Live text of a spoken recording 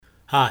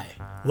Hi,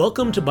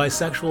 welcome to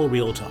Bisexual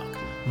Real Talk.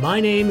 My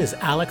name is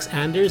Alex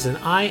Anders and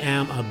I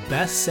am a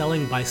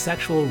best-selling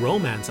bisexual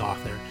romance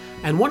author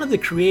and one of the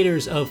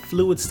creators of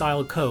Fluid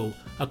Style Co.,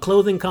 a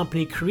clothing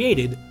company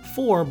created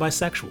for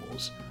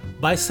bisexuals.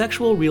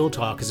 Bisexual Real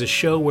Talk is a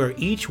show where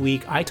each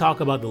week I talk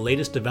about the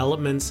latest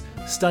developments,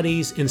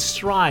 studies, and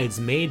strides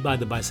made by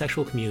the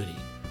bisexual community.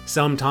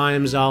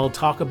 Sometimes I'll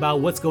talk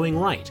about what's going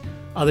right,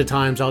 other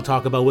times I'll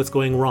talk about what's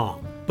going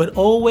wrong. But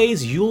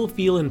always you'll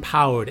feel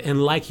empowered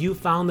and like you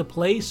found the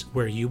place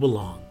where you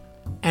belong.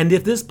 And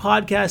if this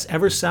podcast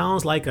ever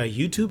sounds like a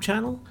YouTube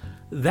channel,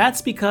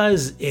 that's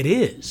because it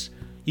is.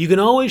 You can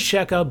always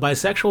check out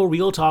Bisexual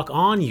Real Talk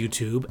on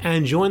YouTube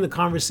and join the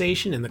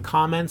conversation in the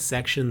comments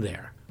section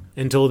there.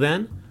 Until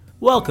then,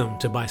 welcome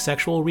to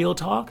Bisexual Real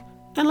Talk,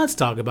 and let's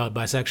talk about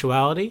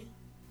bisexuality.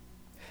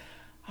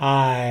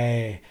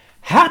 Hi.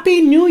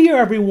 Happy New Year,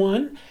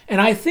 everyone!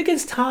 And I think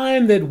it's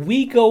time that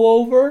we go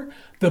over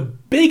the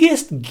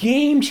biggest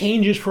game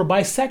changers for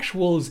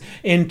bisexuals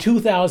in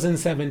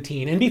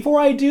 2017. And before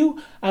I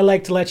do, I'd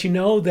like to let you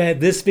know that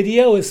this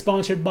video is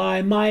sponsored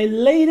by my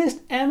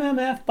latest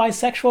MMF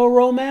bisexual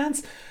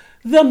romance,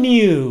 The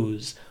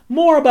Muse.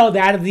 More about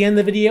that at the end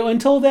of the video.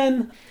 Until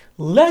then,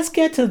 let's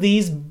get to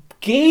these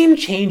game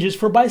changers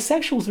for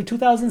bisexuals for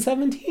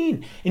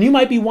 2017. And you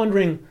might be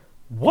wondering,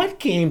 what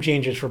game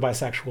changers for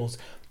bisexuals?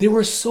 There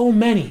were so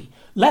many.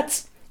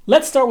 Let's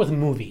start with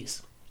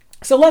movies.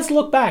 So let's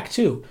look back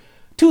to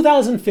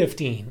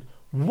 2015.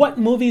 What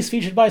movies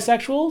featured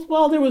bisexuals?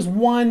 Well, there was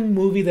one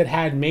movie that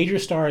had major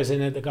stars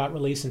in it that got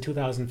released in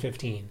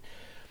 2015.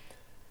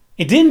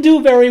 It didn't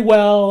do very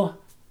well,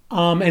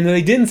 and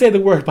they didn't say the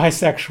word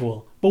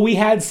bisexual, but we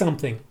had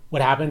something.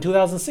 What happened in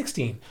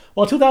 2016?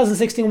 Well,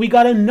 2016, we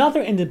got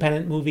another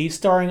independent movie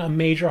starring a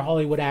major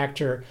Hollywood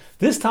actor.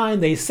 This time,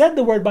 they said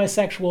the word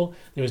bisexual.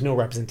 There was no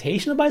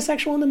representation of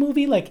bisexual in the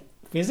movie, like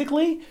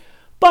physically,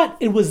 but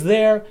it was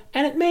there,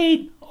 and it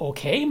made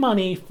okay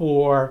money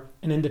for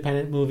an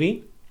independent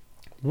movie.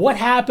 What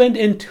happened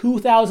in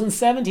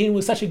 2017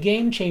 was such a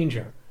game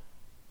changer.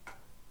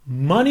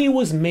 Money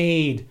was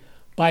made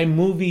by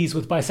movies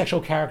with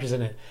bisexual characters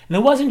in it. And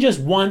it wasn't just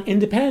one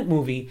independent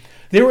movie.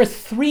 There were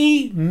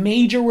 3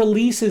 major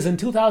releases in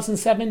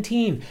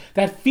 2017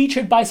 that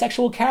featured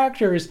bisexual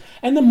characters,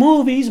 and the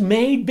movies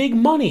made big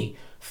money.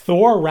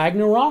 Thor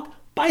Ragnarok,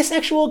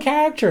 bisexual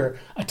character.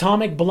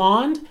 Atomic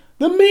Blonde,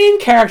 the main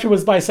character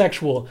was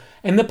bisexual.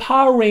 And the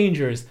Power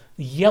Rangers,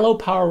 the yellow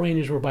Power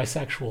Rangers were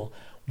bisexual.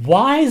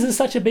 Why is this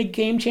such a big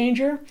game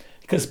changer?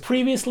 Because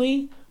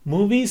previously,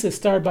 movies that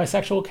starred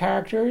bisexual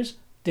characters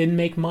didn't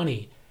make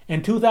money.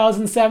 In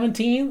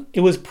 2017, it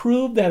was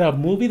proved that a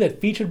movie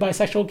that featured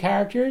bisexual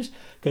characters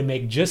could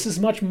make just as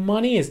much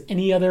money as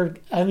any other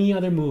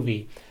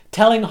movie,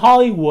 telling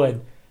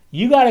Hollywood,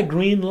 you got a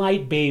green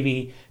light,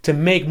 baby, to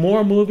make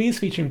more movies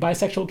featuring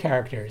bisexual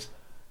characters.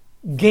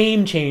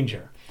 Game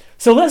changer.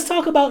 So let's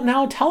talk about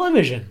now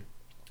television.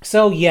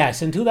 So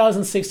yes, in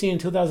 2016 and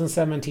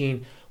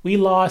 2017, we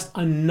lost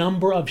a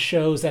number of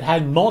shows that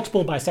had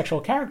multiple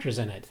bisexual characters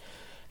in it,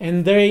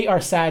 and they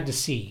are sad to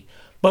see.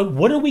 But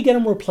what did we get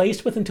them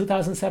replaced with in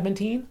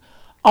 2017?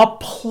 A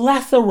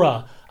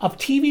plethora of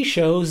TV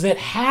shows that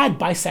had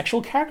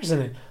bisexual characters in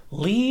it.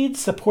 Leads,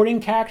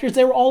 supporting characters,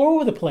 they were all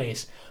over the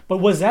place. But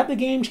was that the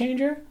game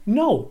changer?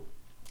 No.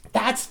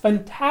 That's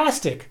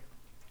fantastic.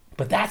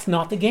 But that's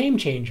not the game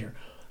changer.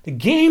 The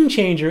game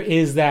changer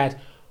is that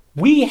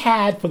we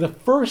had, for the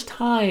first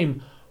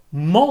time,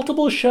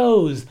 multiple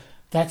shows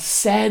that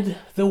said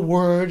the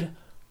word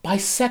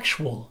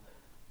bisexual.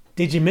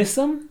 Did you miss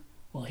them?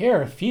 Well, here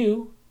are a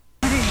few.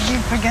 Did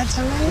you forget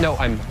something? No,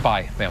 I'm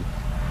bi, ma'am.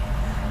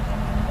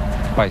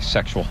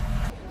 Bisexual.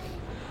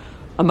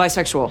 I'm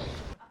bisexual.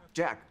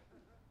 Jack,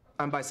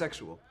 I'm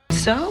bisexual.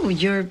 So,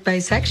 you're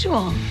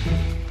bisexual.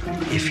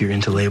 If you're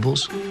into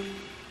labels.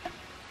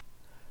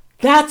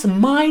 That's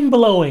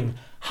mind-blowing.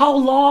 How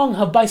long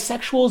have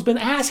bisexuals been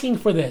asking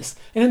for this?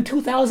 And in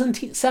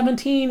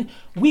 2017,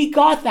 we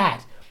got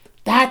that.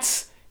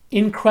 That's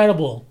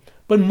incredible.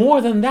 But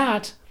more than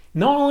that,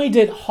 not only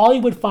did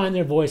Hollywood find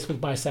their voice with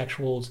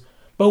bisexuals,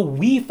 but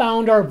we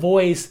found our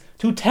voice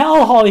to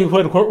tell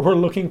Hollywood what we're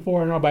looking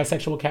for in our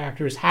bisexual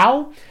characters.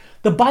 How?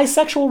 The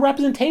Bisexual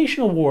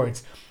Representation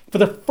Awards. For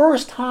the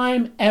first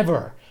time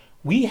ever,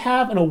 we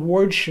have an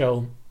award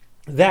show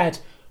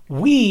that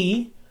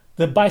we,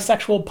 the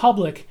bisexual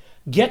public,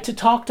 get to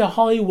talk to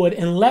Hollywood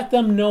and let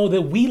them know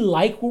that we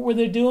like what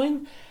they're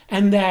doing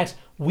and that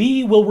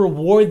we will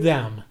reward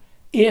them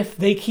if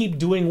they keep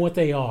doing what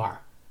they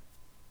are.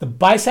 The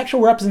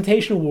Bisexual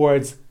Representation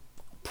Awards,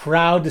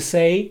 proud to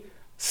say,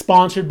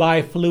 sponsored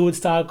by Fluid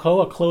Style Co.,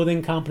 a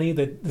clothing company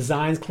that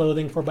designs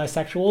clothing for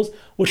bisexuals,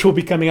 which will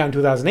be coming out in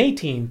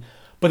 2018.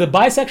 But the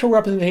Bisexual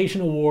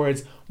Representation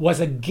Awards was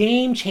a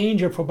game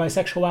changer for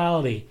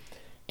bisexuality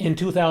in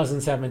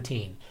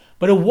 2017.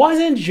 But it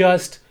wasn't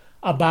just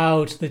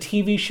about the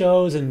TV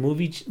shows and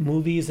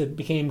movies that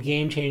became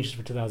game changers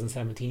for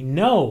 2017.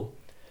 No,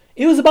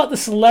 it was about the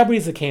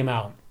celebrities that came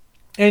out.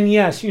 And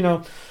yes,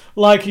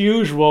 like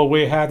usual,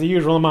 we had the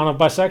usual amount of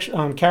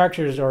bisexual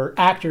characters or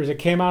actors that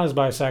came out as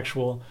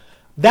bisexual.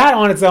 That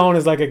on its own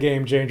is like a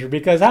game changer,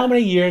 because how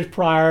many years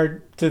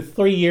prior to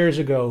 3 years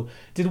ago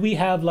did we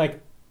have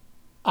like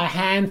a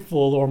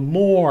handful or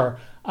more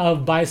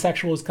of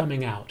bisexuals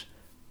coming out?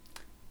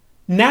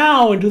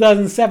 Now in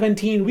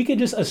 2017, we could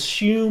just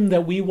assume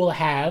that we will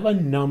have a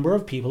number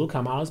of people who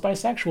come out as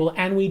bisexual,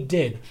 and we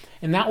did.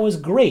 And that was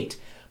great.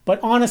 But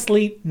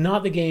honestly,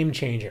 not the game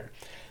changer.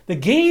 The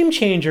game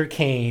changer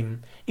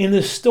came in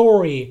the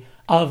story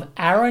of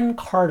Aaron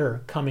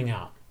Carter coming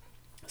out.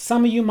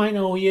 Some of you might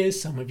know who he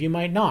is, some of you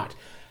might not.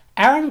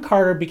 Aaron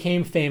Carter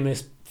became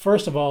famous,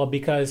 first of all,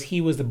 because he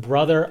was the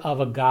brother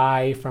of a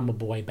guy from a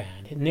boy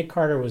band. Nick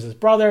Carter was his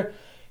brother.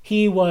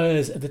 He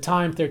was, at the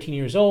time, 13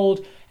 years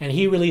old, and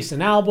he released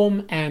an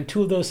album, and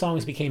 2 of those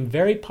songs became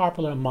very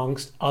popular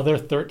amongst other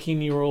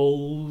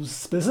 13-year-olds,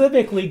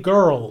 specifically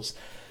girls.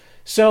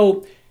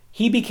 So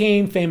he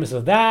became famous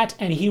of that,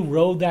 and he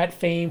rode that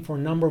fame for a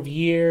number of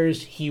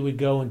years. He would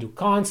go and do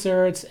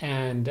concerts,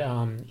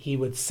 and he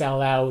would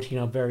sell out,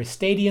 various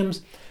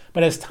stadiums.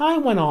 But as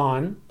time went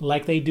on,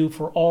 like they do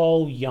for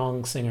all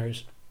young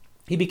singers,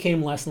 he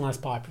became less and less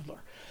popular.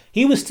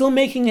 He was still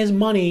making his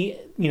money,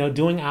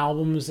 doing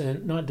albums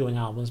and not doing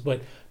albums,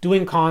 but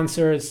doing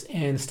concerts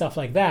and stuff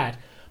like that.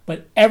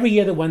 But every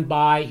year that went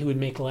by, he would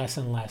make less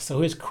and less.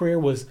 So his career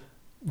was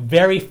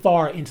very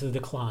far into the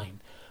decline.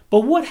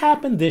 But what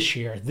happened this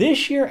year?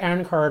 This year,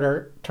 Aaron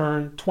Carter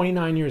turned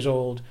 29 years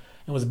old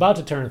and was about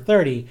to turn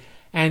 30.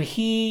 And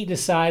he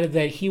decided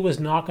that he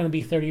was not going to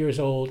be 30 years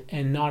old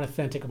and not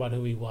authentic about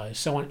who he was.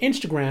 So on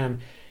Instagram,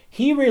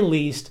 he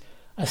released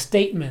a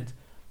statement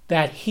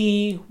that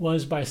he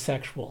was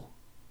bisexual.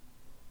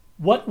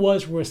 What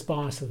was the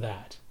response to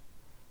that?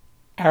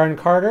 Aaron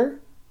Carter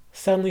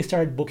suddenly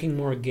started booking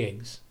more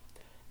gigs.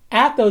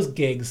 At those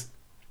gigs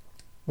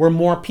were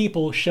more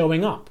people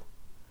showing up.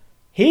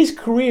 His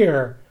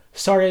career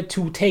started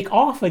to take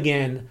off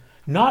again,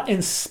 not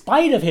in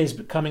spite of his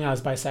coming out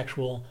as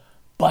bisexual,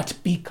 but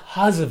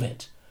because of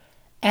it.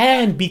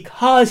 And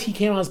because he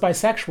came out as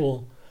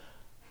bisexual,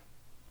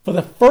 for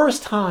the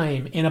first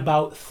time in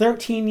about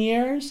 13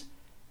 years,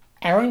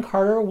 Aaron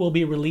Carter will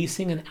be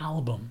releasing an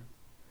album.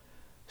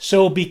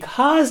 So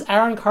because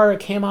Aaron Carter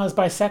came out as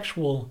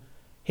bisexual,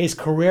 his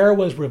career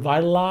was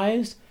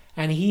revitalized,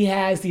 and he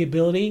has the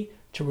ability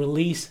to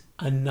release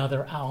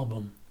another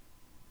album.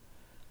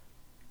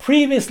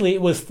 Previously,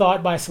 it was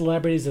thought by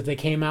celebrities that they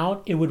came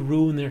out, it would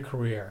ruin their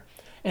career.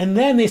 And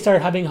then they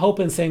started having hope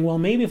and saying, well,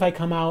 maybe if I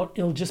come out,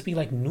 it'll just be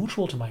like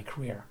neutral to my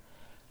career.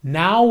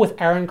 Now with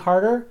Aaron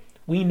Carter,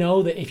 we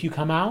know that if you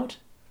come out,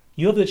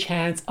 you have the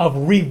chance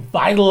of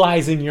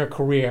revitalizing your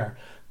career.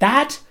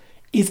 That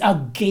is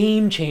a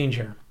game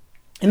changer.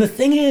 And the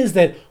thing is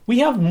that we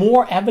have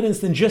more evidence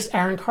than just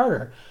Aaron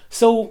Carter.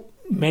 So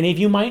many of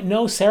you might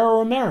know Sarah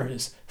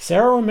Ramirez.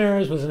 Sarah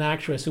Ramirez was an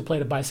actress who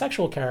played a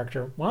bisexual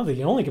character, one of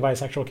the only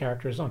bisexual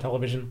characters on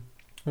television,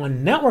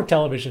 on network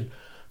television,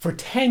 for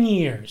 10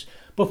 years.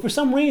 But for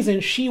some reason,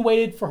 she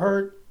waited for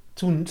her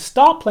to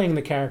stop playing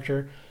the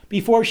character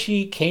before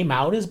she came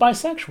out as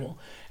bisexual.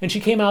 And she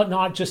came out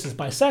not just as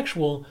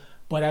bisexual,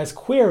 but as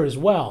queer as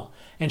well.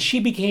 And she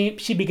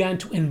began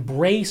to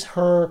embrace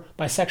her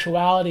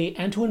bisexuality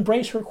and to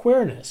embrace her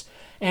queerness.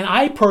 And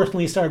I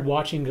personally started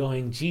watching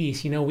going,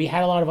 geez, we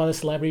had a lot of other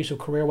celebrities whose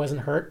career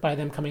wasn't hurt by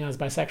them coming out as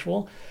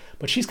bisexual,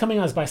 but she's coming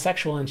out as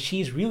bisexual and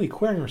she's really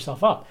queering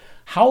herself up.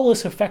 How will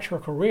this affect her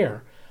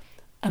career?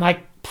 And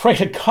I pray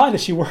to God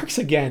that she works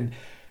again.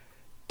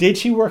 Did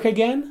she work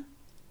again?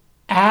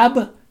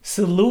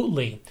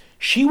 Absolutely.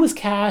 She was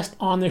cast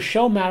on the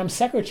show Madam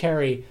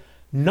Secretary,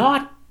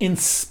 not in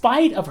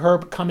spite of her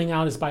coming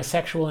out as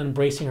bisexual and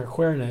embracing her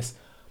queerness,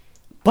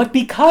 but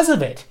because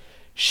of it.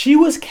 She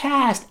was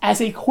cast as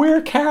a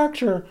queer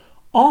character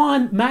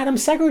on Madam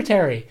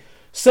Secretary.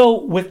 So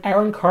with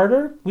Aaron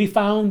Carter, we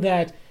found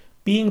that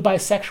being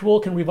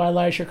bisexual can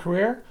revitalize your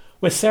career.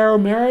 With Sarah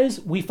Ramirez,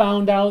 we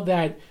found out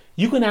that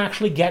you can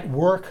actually get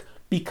work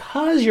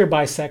because you're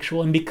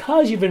bisexual and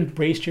because you've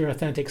embraced your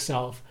authentic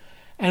self.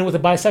 And with the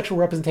Bisexual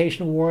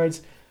Representation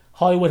Awards,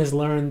 Hollywood has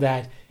learned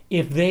that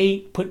if they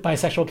put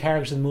bisexual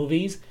characters in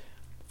movies,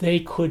 they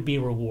could be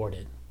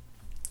rewarded.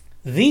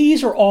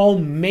 These are all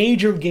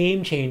major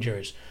game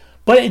changers.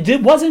 But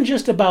it wasn't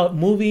just about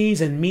movies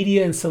and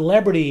media and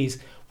celebrities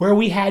where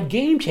we had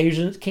game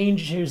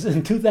changers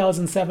in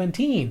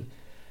 2017.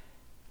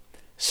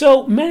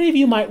 So many of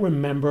you might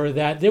remember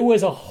that there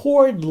was a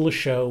horrid little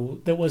show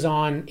that was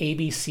on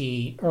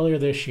ABC earlier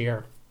this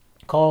year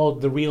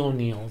called The Real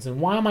O'Neals.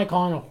 And why am I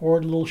calling it a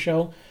horrid little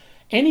show?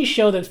 Any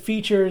show that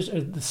features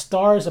the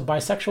stars a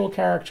bisexual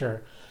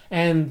character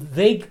and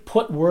they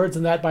put words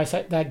in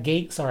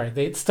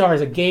it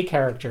stars a gay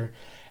character,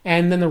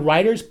 and then the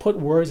writers put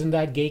words in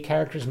that gay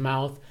character's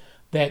mouth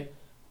that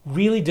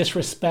really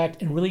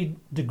disrespect and really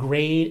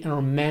degrade and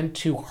are meant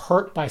to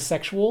hurt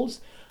bisexuals,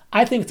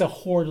 I think it's a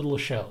horrid little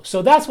show.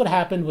 So that's what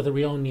happened with The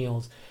Real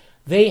O'Neals.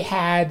 The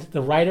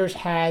writers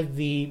had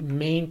the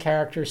main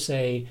character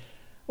say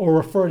or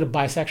refer to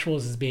bisexuals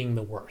as being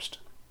the worst.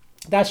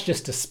 That's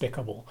just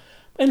despicable.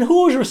 And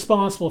who was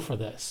responsible for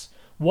this?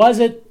 Was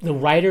it the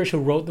writers who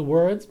wrote the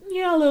words?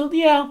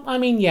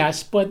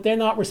 Yes, but they're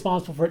not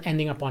responsible for it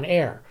ending up on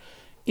air.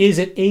 Is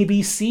it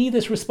ABC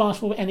that's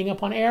responsible for ending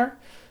up on air?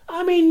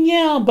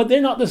 But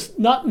they're not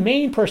the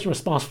main person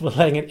responsible for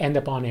letting it end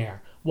up on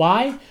air.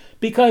 Why?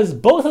 Because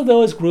both of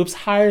those groups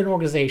hired an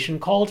organization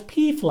called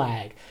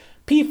PFLAG.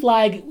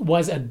 PFLAG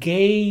was a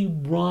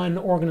gay-run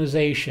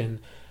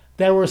organization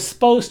that was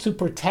supposed to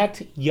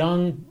protect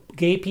young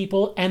gay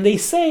people, and they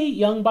say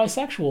young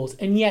bisexuals,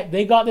 and yet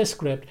they got this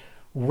script,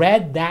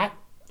 read that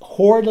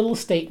horrid little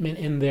statement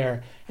in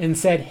there, and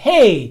said,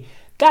 hey,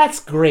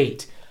 that's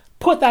great.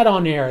 Put that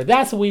on air.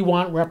 That's what we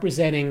want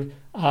representing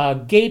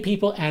gay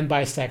people and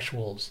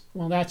bisexuals.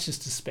 Well, that's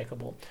just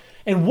despicable.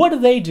 And what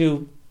did they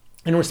do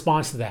in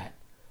response to that?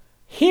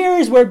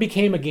 Here's where it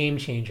became a game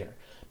changer.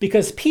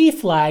 Because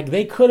PFLAG,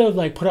 they could have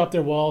put up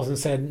their walls and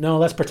said, no,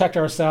 let's protect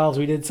ourselves.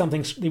 We did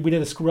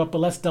a screw up, but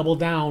let's double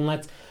down.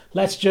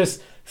 Let's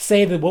just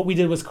say that what we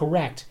did was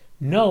correct.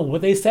 No,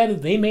 what they said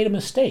is they made a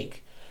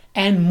mistake.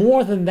 And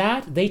more than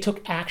that, they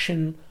took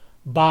action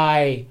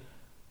by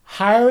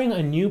hiring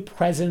a new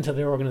president of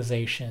their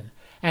organization.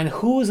 And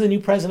who was the new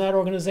president of that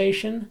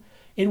organization?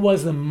 It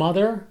was the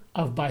mother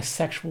of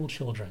bisexual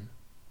children.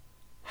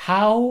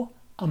 How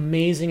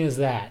amazing is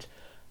that?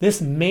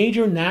 This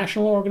major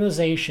national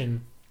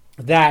organization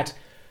that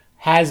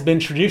has been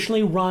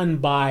traditionally run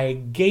by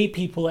gay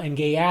people and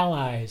gay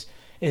allies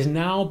is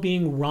now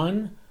being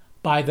run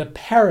by the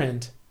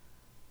parent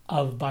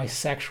of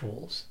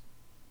bisexuals.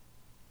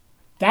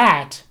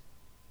 That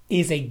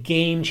is a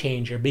game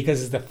changer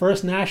because it's the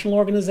first national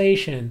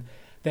organization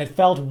that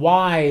felt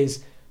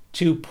wise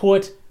to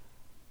put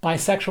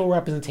bisexual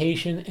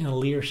representation in a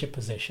leadership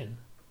position.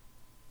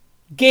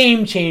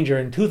 Game changer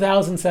in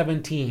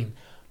 2017.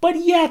 But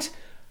yet,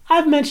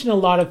 I've mentioned a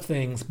lot of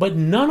things, but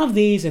none of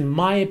these, in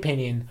my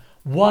opinion,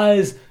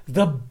 was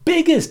the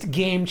biggest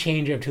game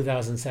changer of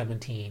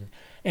 2017.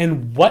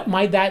 And what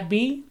might that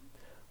be?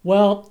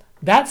 Well,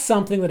 that's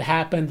something that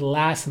happened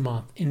last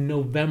month in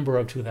November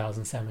of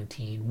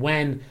 2017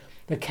 when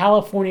the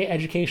California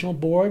Educational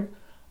Board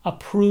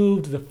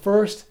approved the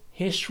first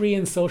history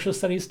and social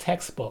studies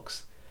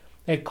textbooks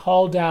that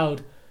called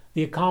out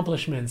the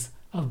accomplishments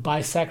of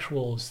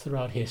bisexuals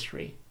throughout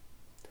history.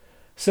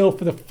 So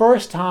for the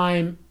first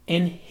time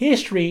in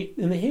history,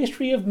 in the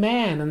history of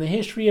man, in the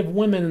history of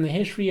women, in the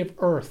history of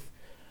Earth,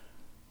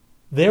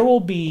 there will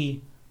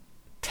be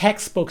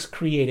textbooks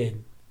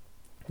created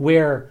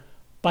where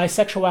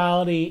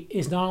bisexuality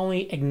is not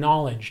only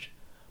acknowledged,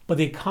 but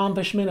the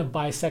accomplishment of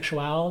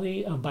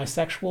bisexuality, of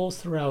bisexuals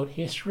throughout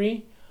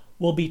history,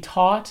 will be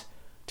taught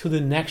to the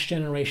next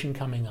generation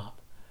coming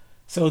up.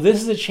 So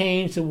this is a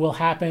change that will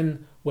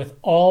happen with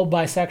all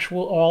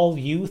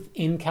youth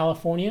in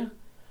California,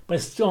 but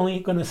it's only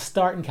going to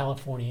start in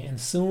California, and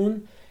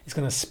soon it's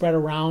going to spread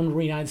around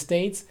the United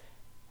States,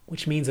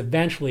 which means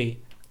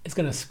eventually it's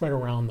going to spread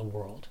around the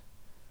world.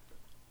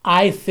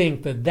 I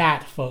think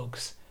that,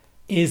 folks,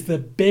 is the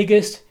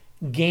biggest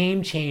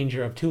game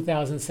changer of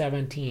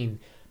 2017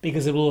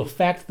 because it will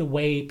affect the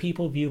way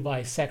people view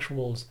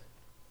bisexuals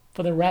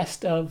for the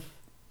rest of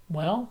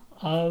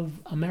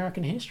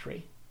American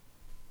history.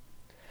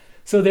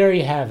 So there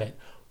you have it.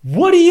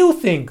 What do you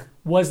think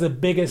was the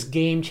biggest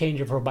game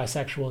changer for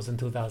bisexuals in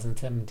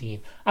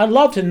 2017? I'd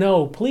love to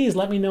know. Please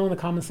let me know in the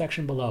comment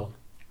section below.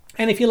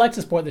 And if you'd like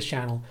to support this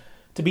channel,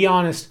 to be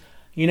honest,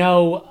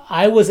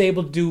 I was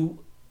able to do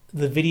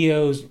the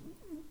videos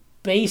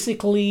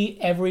basically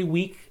every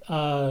week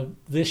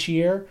this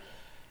year.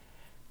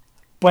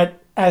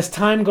 But as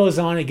time goes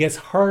on, it gets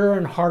harder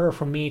and harder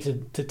for me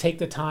to take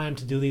the time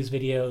to do these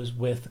videos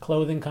with the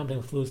clothing company,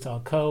 with Fluid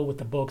Style Co., with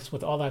the books,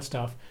 with all that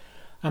stuff.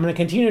 I'm going to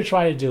continue to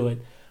try to do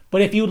it.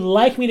 But if you'd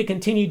like me to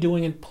continue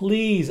doing it,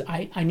 please,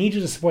 I need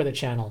you to support the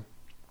channel.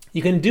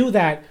 You can do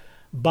that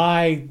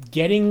by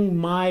getting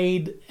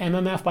my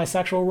MMF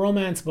bisexual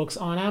romance books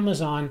on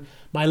Amazon.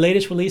 My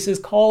latest release is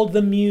called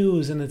The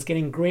Muse, and it's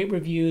getting great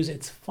reviews.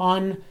 It's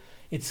fun,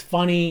 it's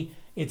funny,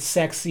 it's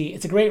sexy.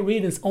 It's a great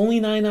read. It's only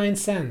 99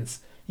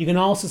 cents. You can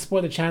also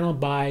support the channel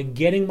by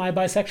getting my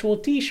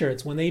bisexual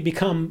t-shirts when they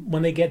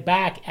get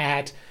back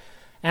at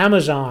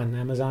Amazon.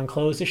 Amazon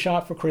closed the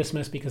shop for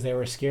Christmas because they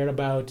were scared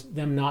about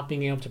them not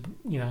being able to,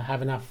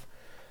 have enough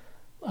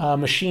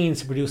machines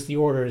to produce the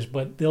orders,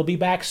 but they'll be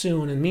back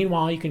soon. And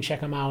meanwhile, you can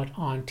check them out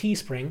on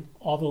Teespring.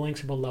 All the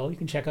links are below. You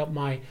can check out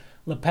my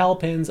lapel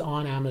pins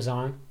on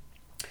Amazon.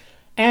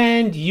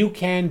 And you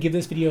can give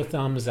this video a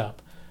thumbs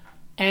up.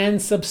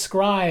 And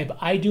subscribe.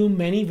 I do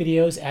many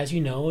videos, as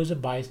you know,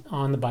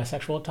 on the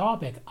bisexual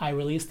topic. I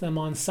release them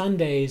on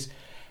Sundays.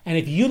 And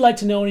if you'd like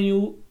to know when a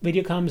new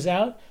video comes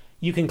out,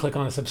 you can click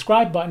on the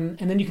subscribe button,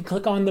 and then you can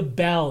click on the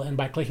bell. And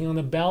by clicking on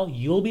the bell,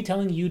 you'll be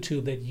telling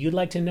YouTube that you'd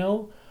like to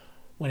know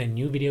when a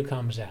new video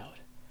comes out.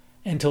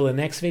 Until the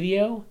next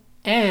video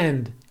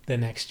and the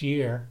next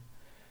year,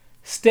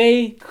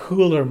 stay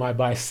cooler, my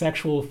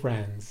bisexual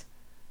friends.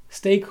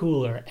 Stay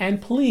cooler.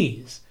 And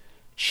please,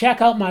 check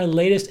out my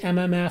latest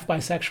MMF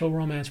bisexual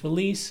romance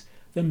release,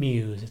 The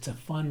Muse. It's a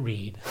fun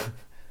read.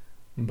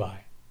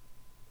 Bye.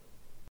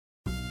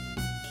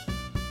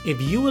 If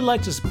you would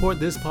like to support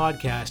this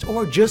podcast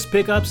or just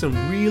pick up some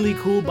really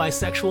cool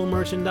bisexual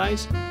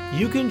merchandise,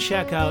 you can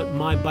check out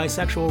my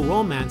bisexual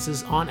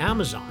romances on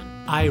Amazon.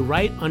 I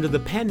write under the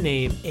pen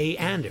name A.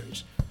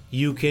 Anders.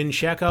 You can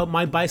check out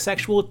my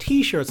bisexual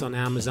t-shirts on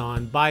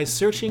Amazon by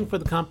searching for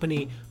the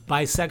company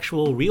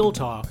Bisexual Real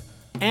Talk,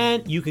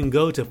 and you can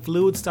go to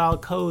Fluid Style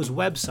Co.'s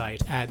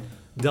website at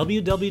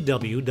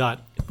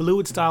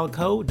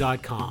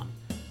www.fluidstyleco.com.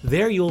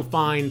 There you'll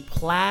find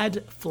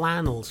plaid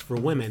flannels for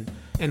women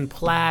and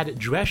plaid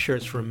dress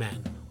shirts for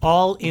men,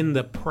 all in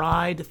the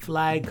pride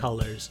flag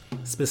colors,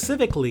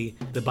 specifically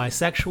the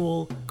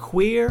bisexual,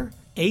 queer,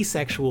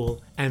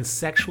 asexual, and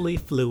sexually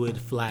fluid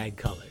flag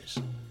colors.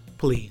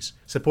 Please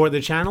support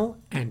the channel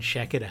and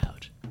check it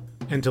out.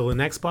 Until the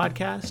next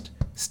podcast,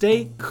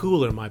 stay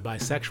cooler, my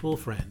bisexual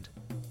friend.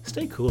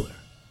 Stay cooler.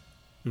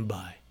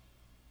 Bye.